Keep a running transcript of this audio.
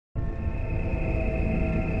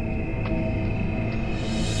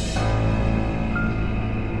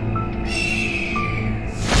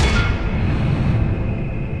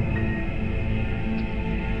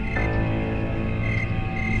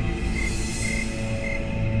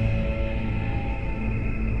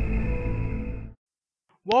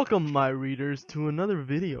Welcome, my readers, to another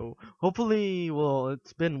video. Hopefully, well,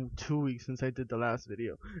 it's been 2 weeks since I did the last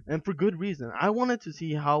video, and for good reason. I wanted to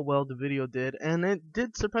see how well the video did, and it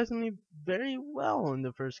did surprisingly very well in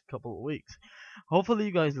the first couple of weeks. Hopefully,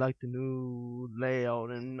 you guys like the new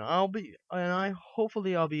layout, and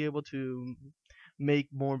hopefully I'll be able to make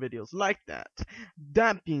more videos like that.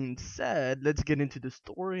 That being said, let's get into the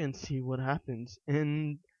story and see what happens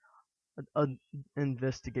in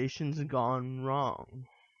investigations gone wrong.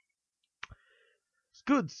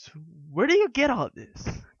 Scoots, where do you get all this?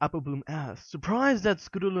 Applebloom asked, surprised that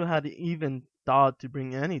Scootaloo had even thought to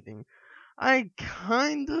bring anything. I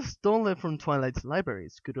kinda stole it from Twilight's library,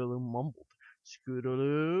 Scootaloo mumbled.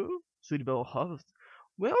 Scootaloo? Sweetybelle huffed.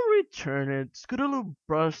 We'll return it. Scootaloo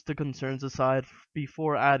brushed the concerns aside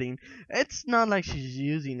before adding, it's not like she's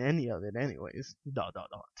using any of it anyways. ...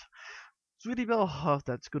 Sweetybelle huffed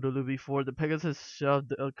at Scootaloo before the Pegasus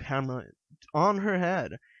shoved a camera on her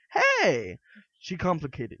head. Hey! She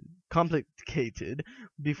complicated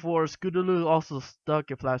before Scootaloo also stuck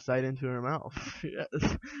a flashlight into her mouth.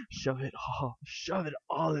 Yes, shove it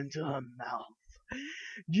all into her mouth.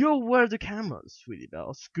 You'll wear the camera,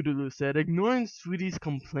 Sweetybelle, Scootaloo said, ignoring Sweetie's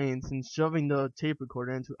complaints and shoving the tape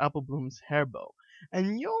recorder into Applebloom's hair bow.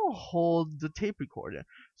 And you'll hold the tape recorder.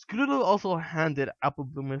 Scootaloo also handed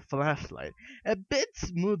Applebloom a flashlight, a bit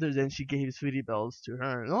smoother than she gave Sweetybelle's to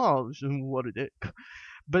her. Oh, what a dick.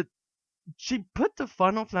 But she put the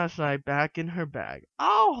final flashlight back in her bag.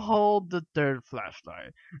 I'll hold the third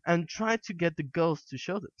flashlight and try to get the ghosts to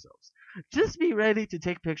show themselves. Just be ready to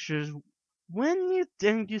take pictures when you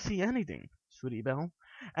think you see anything, Sweetybelle.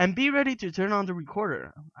 And be ready to turn on the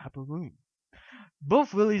recorder, Applebloom.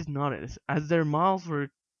 Both Willies nodded, as their mouths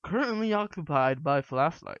were currently occupied by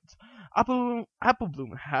flashlights.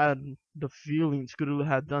 Applebloom had the feeling Scootaloo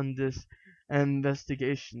had done this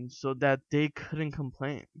investigation so that they couldn't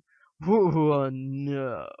complain. Oh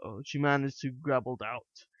no, she managed to grumble out.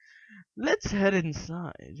 Let's head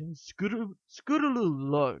inside. Scootaloo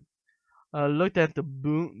looked at the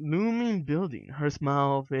looming building, her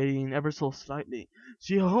smile fading ever so slightly.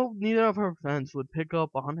 She hoped neither of her friends would pick up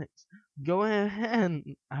on it. Go ahead,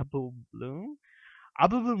 Applebloom.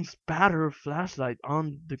 Applebloom spat her flashlight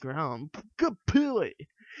on the ground. Kapooey!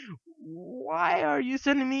 Why are you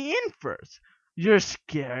sending me in first? You're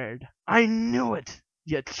scared. I knew it,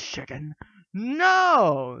 you chicken.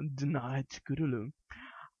 No, denied Scootaloo.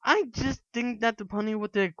 I just think that the pony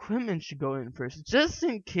with the equipment should go in first, just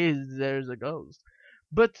in case there's a ghost.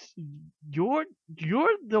 But you're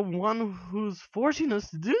the one who's forcing us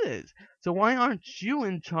to do this, so why aren't you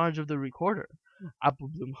in charge of the recorder?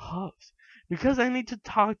 Applebloom huffed. Because I need to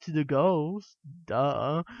talk to the ghost.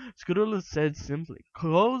 Duh, Scootaloo said simply,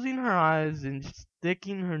 closing her eyes and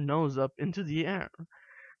sticking her nose up into the air.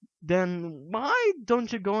 Then why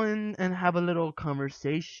don't you go in and have a little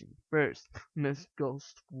conversation first, Miss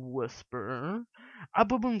Ghost Whisperer?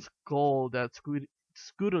 Applebloom scolded at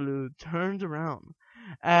Scootaloo turned around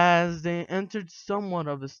as they entered somewhat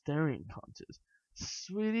of a staring contest.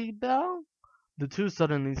 Sweetybelle? The two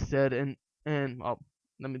suddenly said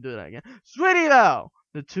let me do that again. Sweetybelle!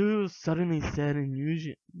 The two suddenly said in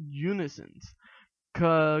unison,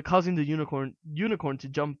 causing the unicorn to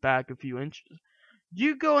jump back a few inches.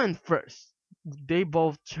 You go in first. They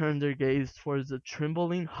both turned their gaze towards the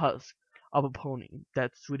trembling husk of a pony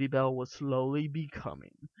that Sweetybelle was slowly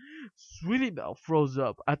becoming. Sweetybelle froze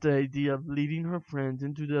up at the idea of leading her friends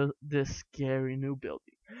into this scary new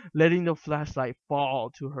building, letting the flashlight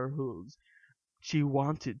fall to her hooves. She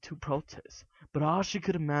wanted to protest, but all she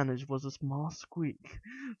could manage was a small squeak.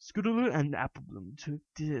 Scootaloo and Applebloom took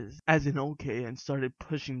this as an okay and started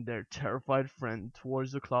pushing their terrified friend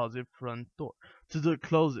towards the closet front door. To the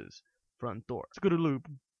closet's front door. Scootaloo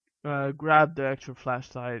grabbed the extra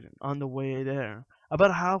flashlight on the way there.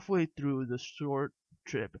 About halfway through the short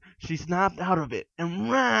trip, she snapped out of it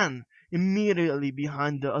and ran immediately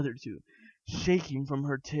behind the other two, shaking from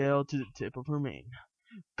her tail to the tip of her mane.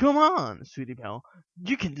 Come on, Sweetybelle,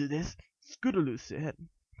 you can do this, Scootaloo said.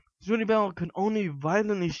 Sweetybelle could only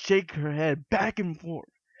violently shake her head back and forth.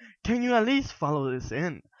 Can you at least follow this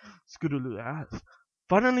in? Scootaloo asked.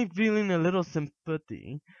 Finally feeling a little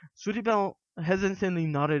sympathy, Sweetybelle hesitantly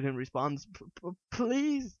nodded in response.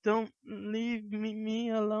 Please don't leave me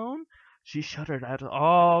alone. She shuddered as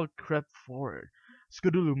all crept forward.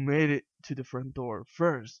 Scootaloo made it to the front door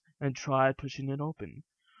first and tried pushing it open.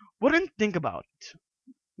 Wouldn't think about it.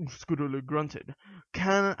 Scootaloo grunted.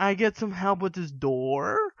 Can I get some help with this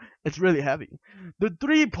door? It's really heavy. The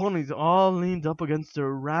three ponies all leaned up against the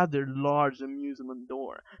rather large amusement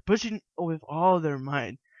door, pushing with all their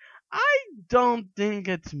might. I don't think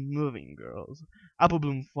it's moving, girls.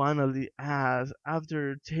 Applebloom finally asked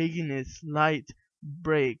after taking a slight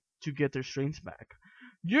break to get their strength back.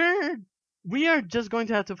 We are just going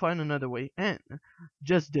to have to find another way in.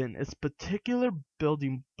 Just then, a particular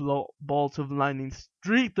building bolts of lightning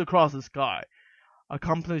streaked across the sky,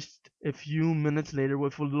 accomplished a few minutes later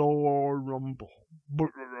with a low rumble.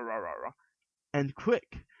 And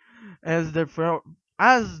quick, as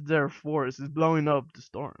their force is blowing up the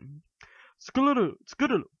storm.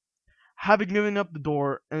 Scootaloo, having given up the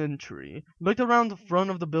door entry, looked around the front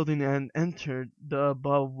of the building and entered the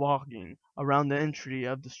above, walking around the entry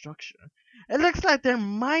of the structure. It looks like there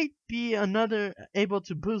might be another able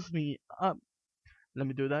to boost me up. Let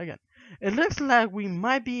me do that again. It looks like we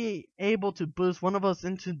might be able to boost one of us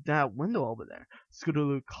into that window over there.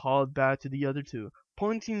 Scootaloo called back to the other two,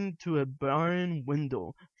 pointing to a barren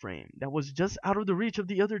window frame that was just out of the reach of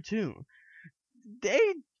the other two. They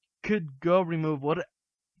could go remove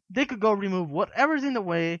whatever's in the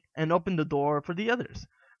way and open the door for the others.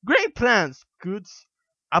 Great plan, Scoots,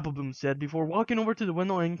 Applebloom said before walking over to the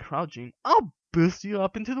window and crouching. I'll boost you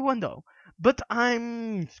up into the window. But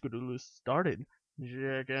Scootaloo started.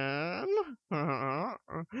 Chicken?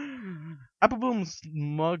 Applebloom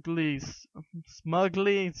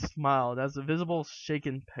smugly smiled as a visible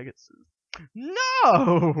shaken Pegasus.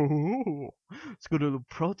 No! Scootaloo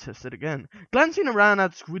protested again, glancing around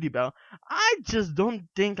at Scooty I just don't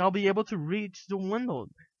think I'll be able to reach the window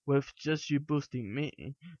with just you boosting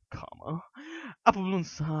me, Applebloom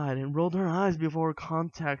sighed and rolled her eyes before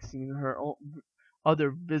contacting her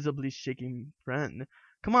other visibly shaking friend.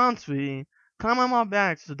 Come on, sweetie. Climb on my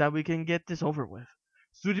back so that we can get this over with.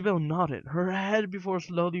 Scooty nodded her head before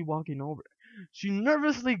slowly walking over. She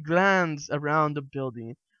nervously glanced around the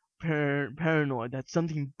building, paranoid that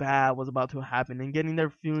something bad was about to happen and getting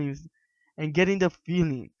the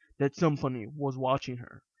feeling that somebody was watching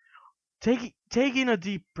her. Taking a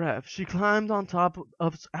deep breath, she climbed on top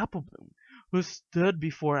of Applebloom, who stood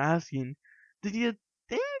before asking, "Did you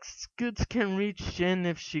think Scoots can reach in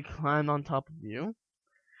if she climbed on top of you?"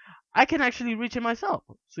 "I can actually reach it myself,"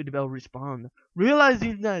 Sweetie Belle responded,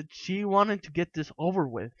 realizing that she wanted to get this over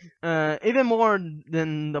with, even more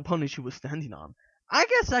than the pony she was standing on. "I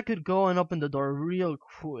guess I could go and open the door real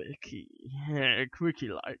quickie like.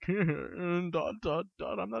 I'm not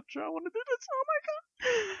sure I want to do this. Oh my god.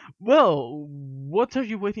 Well, what are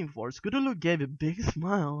you waiting for?" Scootaloo gave a big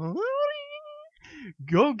smile.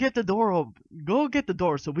 Go get the door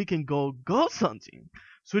so we can go ghost hunting."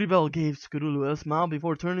 Sweetie Belle gave Scootaloo a smile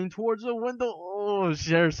before turning towards the window. Oh,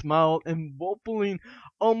 Cher smiled and wobbling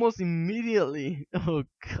almost immediately. Oh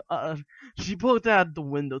god. She poked out the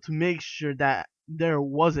window to make sure that there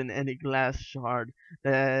wasn't any glass shard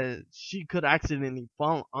that she could accidentally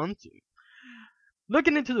fall onto.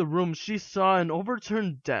 Looking into the room, she saw an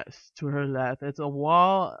overturned desk to her left and a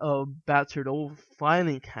wall of battered old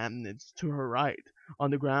filing cabinets to her right. On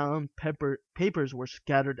the ground, papers were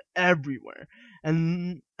scattered everywhere,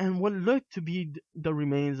 and what looked to be the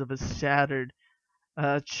remains of a shattered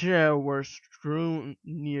chair were strewn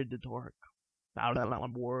near the door.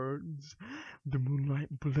 Words. The moonlight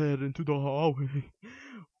bled into the hallway,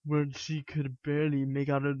 where she could barely make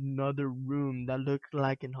out another room that looked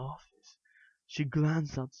like an office. She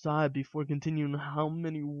glanced outside before continuing how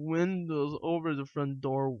many windows over the front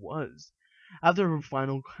door was. After her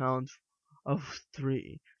final count of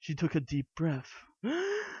 3, she took a deep breath.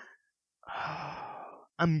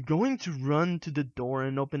 I'm going to run to the door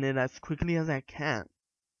and open it as quickly as I can.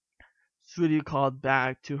 Sweetie called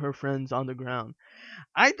back to her friends on the ground.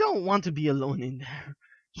 I don't want to be alone in there.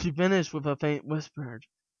 She finished with a faint whisper,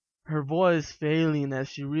 her voice failing as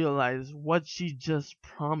she realized what she just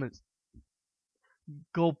promised.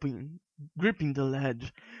 Gripping the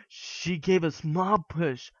ledge, she gave a small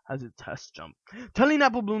push as a test jump, telling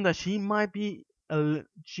Applebloom that she might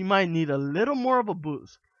need a little more of a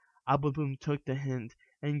boost. Applebloom took the hint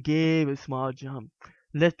and gave a small jump,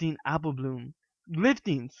 lifting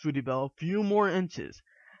Sweetie Belle a few more inches,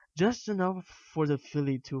 just enough for the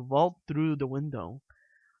filly to vault through the window,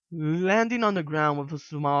 landing on the ground with a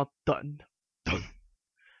small thud.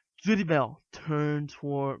 Sweetie Belle turned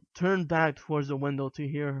back towards the window to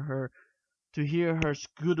hear her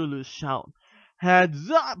Scootaloo shout,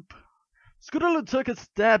 "Heads up!" Scootaloo took a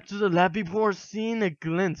step to the left before seeing a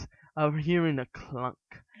glint of hearing a clunk.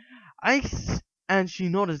 And she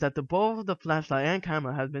noticed that both of the flashlight and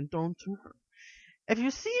camera had been thrown to her. "If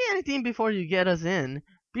you see anything before you get us in,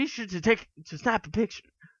 be sure to snap a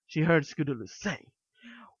picture," she heard Scootaloo say.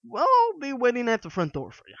 "We'll be waiting at the front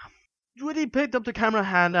door for you." Judy picked up the camera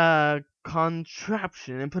hand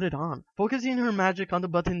contraption and put it on, focusing her magic on the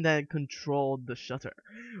button that controlled the shutter.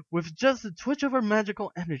 With just a twitch of her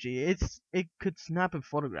magical energy, it could snap a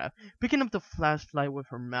photograph. Picking up the flashlight with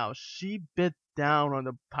her mouth, she bit down on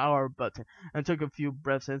the power button and took a few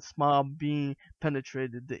breaths as a small beam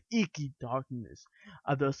penetrated the inky darkness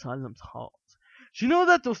of the asylum's halls. She knew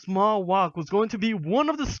that the small walk was going to be one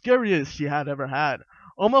of the scariest she had ever had.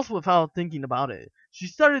 Almost without thinking about it, she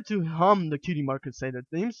started to hum the Cutie Market Crusaders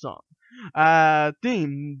theme song,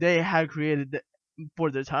 theme they had created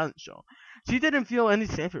for the talent show. She didn't feel any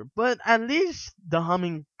safer, but at least the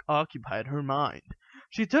humming occupied her mind.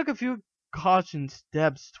 She took a few caution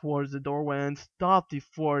steps towards the doorway and stopped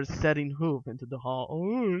before setting hoof into the hall.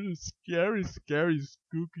 Oh, scary, scary,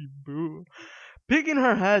 spooky boo. Peeking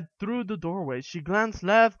her head through the doorway, she glanced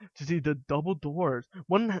left to see the double doors,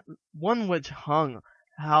 one which hung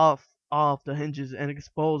half off the hinges and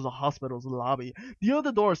exposed the hospital's lobby. The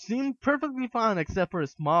other door seemed perfectly fine except for a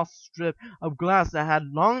small strip of glass that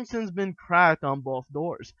had long since been cracked on both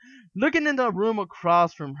doors. Looking in the room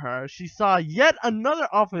across from her, she saw yet another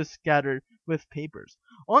office scattered with papers.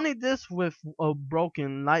 Only this with a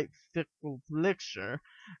broken light fixture,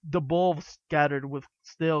 the bulb scattered with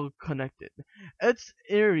still connected. Its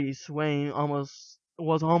eerie swaying was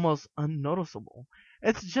almost unnoticeable.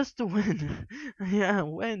 It's just the wind. Yeah,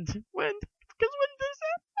 wind. Because wind does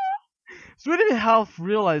that. Sweetie half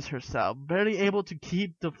realized herself, barely able to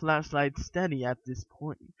keep the flashlight steady at this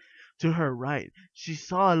point. To her right, she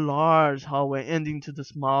saw a large hallway ending to the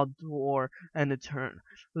small door and a turn.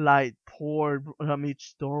 Light poured from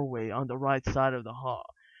each doorway on the right side of the hall,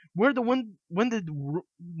 where the windowed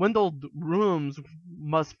rooms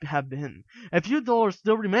must have been. A few doors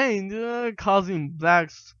still remained, causing black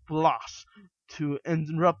splosh to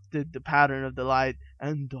interrupt the pattern of the light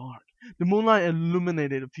and dark. The moonlight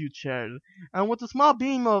illuminated a few chairs, and with a small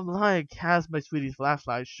beam of light cast by Sweetie's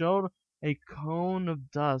flashlight showed a cone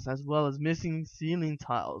of dust as well as missing ceiling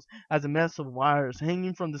tiles as a mess of wires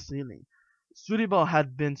hanging from the ceiling. Sweetie Belle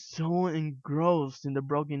had been so engrossed in the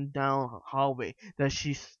broken down hallway that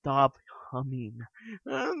she stopped humming.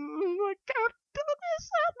 I can't do this,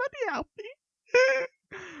 somebody help me.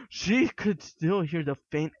 She could still hear the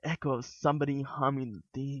faint echo of somebody humming the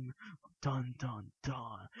theme. Dun dun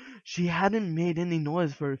dun. She hadn't made any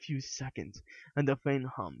noise for a few seconds, and the faint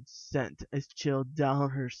hum sent a chill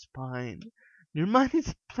down her spine. Your mind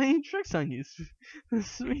is playing tricks on you,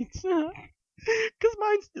 sweet. 'Cause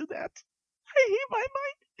minds do that. I hate my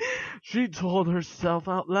mind. She told herself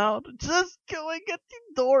out loud. Just go and get the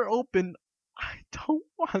door open. I don't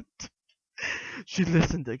want. She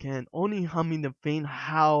listened again, only humming the faint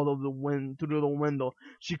howl of the wind through the window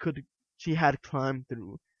she had climbed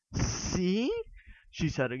through. See? She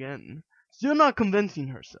said again, still not convincing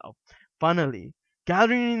herself. Finally,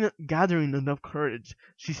 gathering enough courage,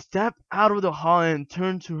 she stepped out of the hall and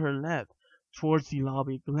turned to her left, towards the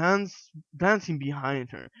lobby, glancing behind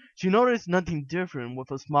her. She noticed nothing different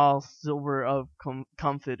with a small silver of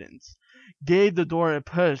confidence. Gave the door a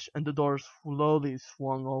push, and the door slowly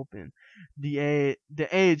swung open, the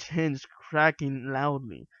edge hinge cracking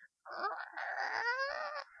loudly.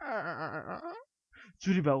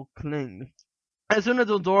 Sweetie Belle clinged. As soon as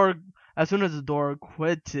the door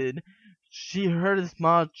quitted, she heard a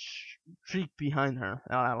small shriek behind her.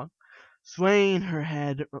 Swaying her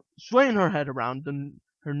head around,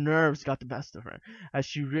 her nerves got the best of her as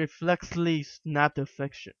she reflexively snapped the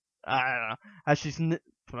fiction.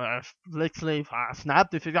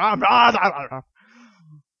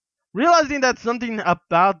 Realizing that something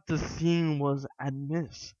about the scene was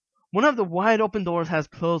amiss. One of the wide open doors has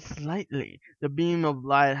closed slightly. The beam of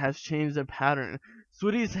light has changed the pattern.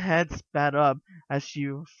 Sweetie's head spat up as she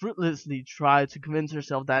fruitlessly tried to convince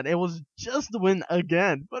herself that it was just the wind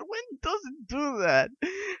again. But wind doesn't do that.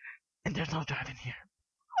 And there's no driving here.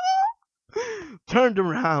 Turned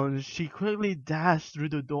around, she quickly dashed through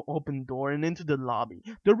the open door and into the lobby.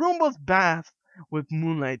 The room was bathed with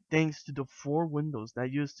moonlight thanks to the 4 windows that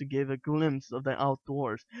used to give a glimpse of the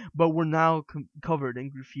outdoors, but were now covered in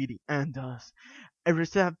graffiti and dust. A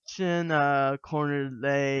reception corner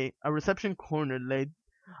lay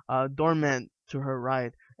dormant to her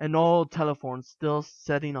right, an old telephone still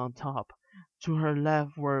sitting on top. To her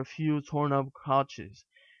left were a few torn up crutches,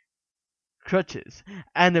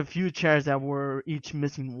 and a few chairs that were each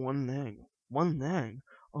missing one leg. One leg?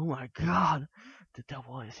 Oh my god! The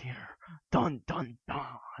devil is here. Dun dun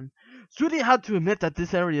dun. Sweetie had to admit that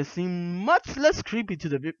this area seemed much less creepy to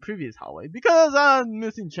the previous hallway because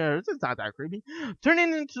missing chairs. It's not that creepy.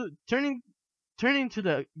 Turning Turning to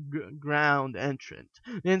the ground entrance,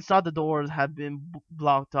 they saw the doors had been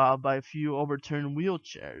blocked off by a few overturned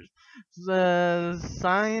wheelchairs.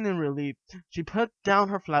 Sighing in relief, she put down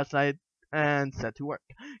her flashlight and set to work,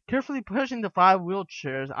 carefully pushing the 5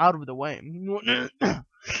 wheelchairs out of the way.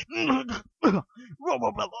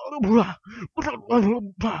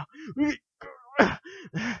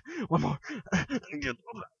 One more.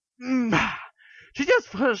 She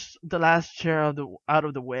just pushed the last chair out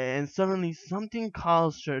of the way, and suddenly something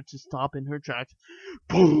caused her to stop in her tracks.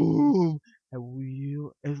 Boom! It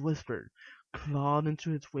whispered, clawed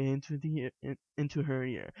into its way into her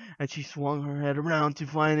ear, and she swung her head around to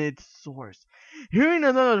find its source. Hearing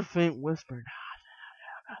another faint whisper,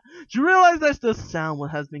 she realized that the sound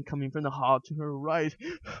has been coming from the hall to her right.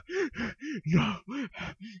 No,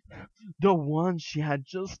 the one she had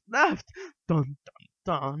just left. Dun dun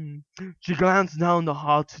dun. She glanced down the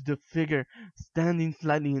hall to the figure standing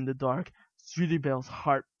slightly in the dark. Sweetie Belle's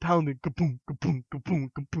heart pounded, kaboom, kaboom, kaboom,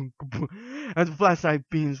 kaboom, kaboom, as the flashlight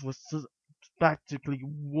beams was practically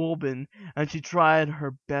woven, and she tried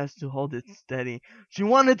her best to hold it steady. She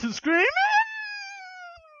wanted to scream,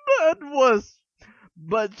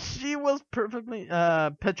 but she was perfectly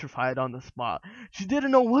petrified on the spot. She didn't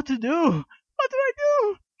know what to do. What do I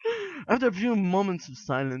do? After a few moments of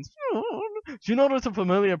silence, she noticed a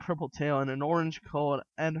familiar purple tail and an orange coat,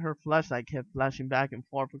 and her flashlight kept flashing back and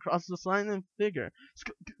forth across the silent figure.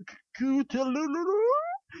 Scootaloo!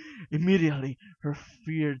 Immediately, her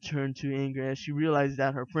fear turned to anger as she realized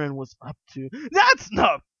that her friend was up to. That's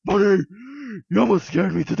not funny! You almost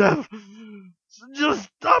scared me to death! Just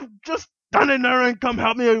stop! Just stand in there and come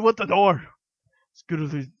help me with the door!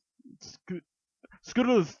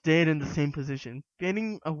 Scootaloo stayed in the same position,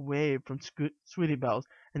 fading away from Sweetie Belle's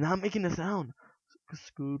and not making a sound.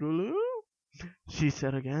 Scootaloo? She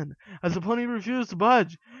said again, as the pony refused to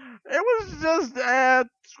budge. It was just that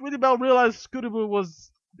Sweetie Belle realized Scootaloo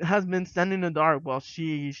has been standing in the dark while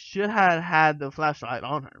she should have had the flashlight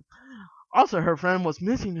on her. Also, her friend was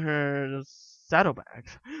missing her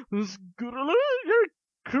saddlebags. Scootaloo, you're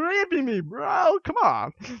creeping me, bro. Come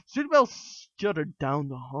on. Sweetie Belle stuttered down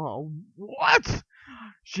the hall. What?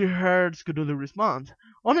 She heard Scootaloo respond.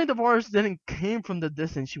 Only the voice didn't came from the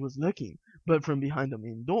distance she was looking, but from behind the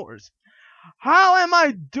main doors. How am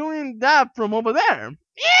I doing that from over there?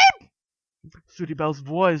 Eep! Sweetie Belle's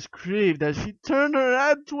voice creaked as she turned her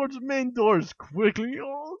head towards the main doors quickly.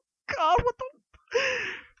 Oh God, what the...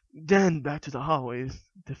 Then back to the hallways.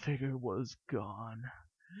 The figure was gone.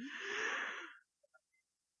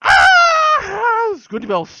 Sweetie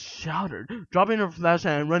Belle shouted, dropping her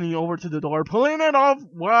flashlight and running over to the door, pulling it off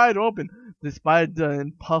wide open. Despite the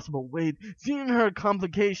impossible weight, seeing her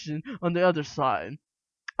complication on the other side,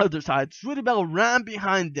 Sweetie Belle ran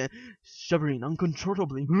behind them, shivering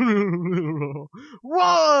uncontrollably. Whoa!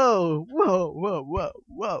 Whoa! Whoa! Whoa!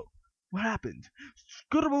 Whoa! What happened?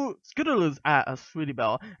 Scootaloo asked Sweetie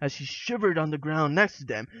Belle as she shivered on the ground next to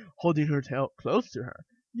them, holding her tail close to her.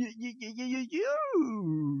 You!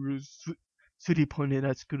 Sweetie pointed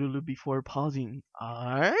at Scootaloo before pausing.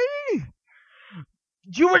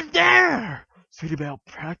 You were there! Sweetie Belle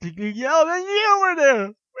practically yelled, and you were there!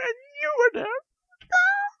 And you were there!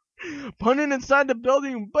 Pointing inside the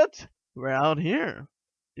building, but we're out here.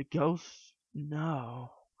 The ghosts,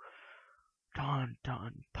 no. Dun.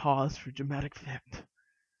 Pause for dramatic effect.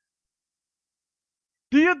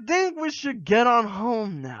 Do you think we should get on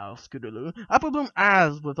home now, Scootaloo? Applebloom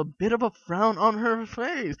asked with a bit of a frown on her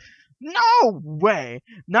face. No way!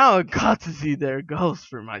 Now I got to see their ghosts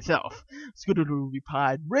for myself, Scootaloo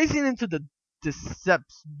replied, racing into the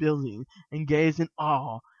Decepts building and gazed in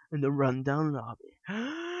awe in the rundown lobby.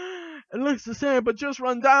 It looks the same, but just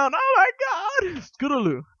run down. Oh my God!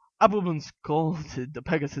 Scootaloo! Applebloom scolded the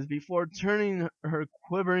Pegasus before turning her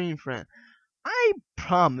quivering friend. I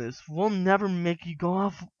promise we'll never make you go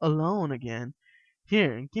off alone again.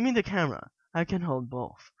 Here, give me the camera. I can hold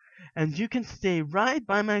both. And you can stay right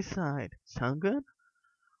by my side. Sound good?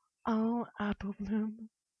 Oh, Applebloom.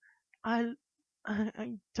 I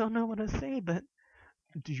don't know what to say, but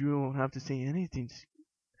you don't have to say anything.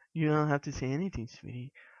 You don't have to say anything,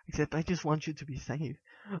 sweetie. Except I just want you to be safe.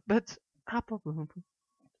 But, Applebloom,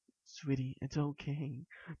 sweetie, it's okay.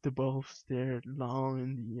 They both stared long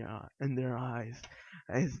in their eyes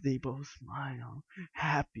as they both smiled,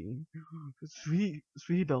 happy.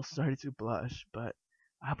 Sweetie Belle started to blush, but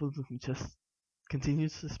Applebloom just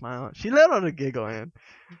continues to smile. She let out a giggle and,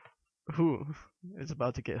 it's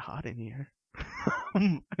about to get hot in here.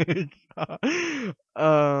 Oh my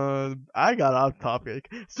God. I got off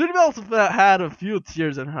topic. Sweetie Belle had a few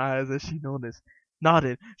tears in her eyes as she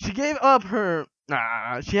nodded. She gave up her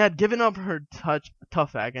She had given up her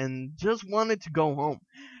tough act and just wanted to go home.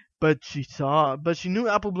 But she knew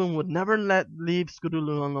Apple Bloom would never leave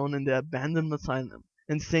Scootaloo alone in the abandoned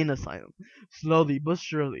insane asylum. Slowly but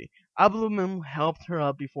surely, Apple Bloom helped her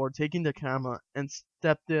up before taking the camera and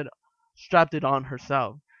strapped it on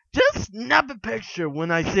herself. Just snap a picture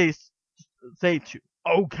when I say to.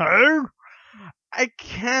 Okay? I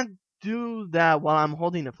can't do that while I'm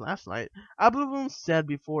holding a flashlight. Apple Bloom said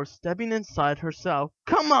before stepping inside herself.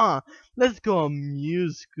 Come on, let's go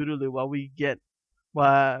amuse Scootaloo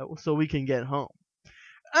so we can get home.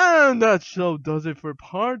 And that show does it for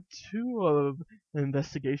part 2 of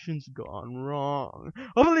Investigations Gone Wrong.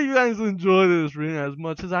 Hopefully you guys enjoyed this reading as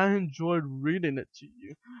much as I enjoyed reading it to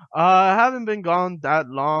you. I haven't been gone that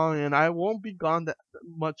long, and I won't be gone that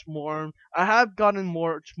much more. I have gotten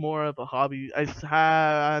much more of a hobby.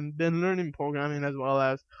 I've been learning programming as well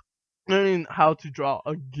as learning how to draw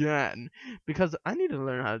again, because I need to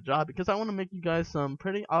learn how to draw because I want to make you guys some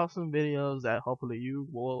pretty awesome videos that hopefully you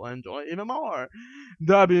will enjoy even more.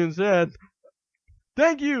 That being said,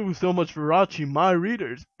 thank you so much for watching, my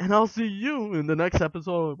readers, and I'll see you in the next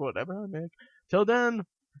episode of whatever I make. Till then,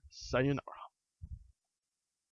 sayonara.